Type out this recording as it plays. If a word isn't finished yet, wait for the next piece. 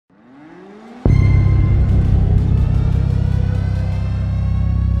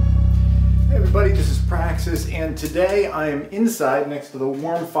Praxis, and today I am inside next to the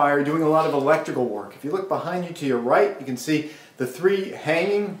warm fire doing a lot of electrical work. If you look behind you to your right, you can see the three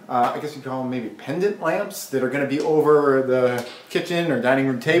hanging, I guess you call them maybe pendant lamps that are going to be over the kitchen or dining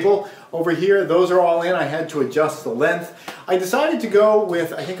room table over here. Those are all in. I had to adjust the length. I decided to go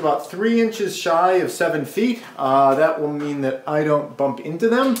with, I think, about 3 inches shy of 7 feet. That will mean that I don't bump into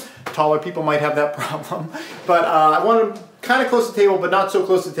them. Taller people might have that problem. But I want them kind of close to the table, but not so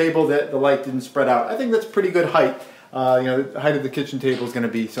close to the table that the light didn't spread out. I think that's pretty good height. You know, the height of the kitchen table is going to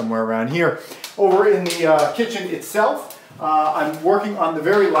be somewhere around here. Over in the kitchen itself, I'm working on the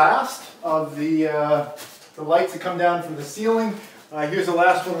very last of the lights that come down from the ceiling. Here's the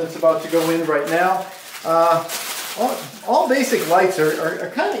last one that's about to go in right now. All basic lights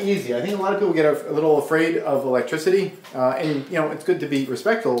are kind of easy. I think a lot of people get a little afraid of electricity, and you know, it's good to be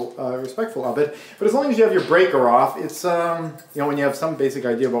respectful of it. But as long as you have your breaker off, it's you know, when you have some basic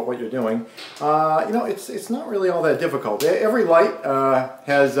idea about what you're doing, you know, it's not really all that difficult. Every light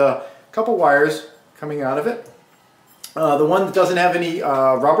has a couple wires coming out of it. The one that doesn't have any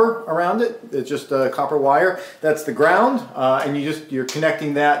rubber around it, it's just a copper wire, that's the ground, and you're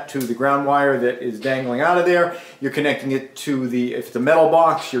connecting that to the ground wire that is dangling out of there. You're connecting it to the, if it's a metal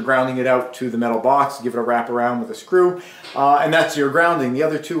box, you're grounding it out to the metal box, give it a wrap around with a screw, and that's your grounding. The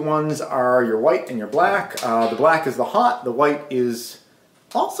other two ones are your white and your black. The black is the hot, the white is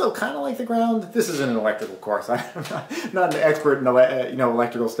also kind of like the ground. This isn't an electrical course. I'm not an expert in you know,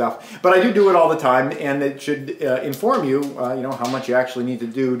 electrical stuff, but I do it all the time, and it should inform you, you know, how much you actually need to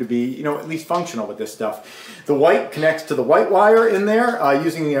do to be, you know, at least functional with this stuff. The white connects to the white wire in there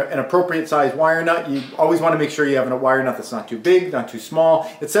using an appropriate size wire nut. You always want to make sure you have a wire nut that's not too big, not too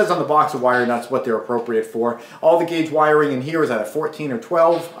small. It says on the box of wire nuts what they're appropriate for. All the gauge wiring in here is either 14 or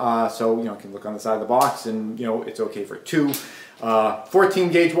 12, so you know, you can look on the side of the box, and you know, it's okay for 2 14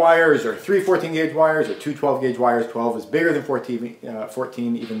 gauge wires, or 3 14 gauge wires, or 2 12 gauge wires. 12 is bigger than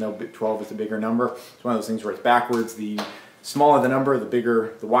 14, even though 12 is the bigger number. It's one of those things where it's backwards. The smaller the number, the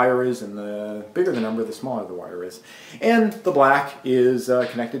bigger the wire is, and the bigger the number, the smaller the wire is. And the black is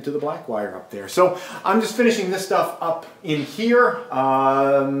connected to the black wire up there. So I'm just finishing this stuff up in here.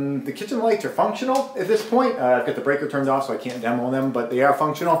 The kitchen lights are functional at this point. I've got the breaker turned off, so I can't demo them, but they are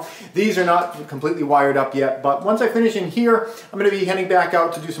functional. These are not completely wired up yet, but once I finish in here, I'm going to be heading back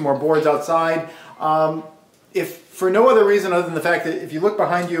out to do some more boards outside. If for no other reason other than the fact that if you look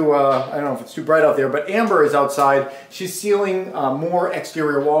behind you, I don't know if it's too bright out there, but Amber is outside. She's sealing more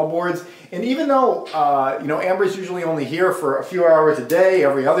exterior wall boards. And even though, you know, Amber's usually only here for a few hours a day,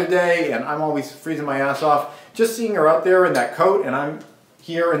 every other day, and I'm always freezing my ass off, just seeing her out there in that coat and I'm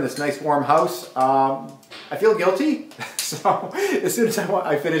here in this nice warm house, I feel guilty. So as soon as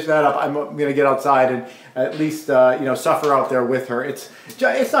I finish that up, I'm going to get outside and at least you know, suffer out there with her. It's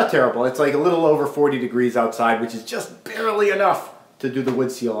not terrible. It's like a little over 40 degrees outside, which is just barely enough to do the wood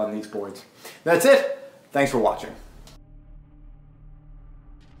seal on these boards. That's it. Thanks for watching.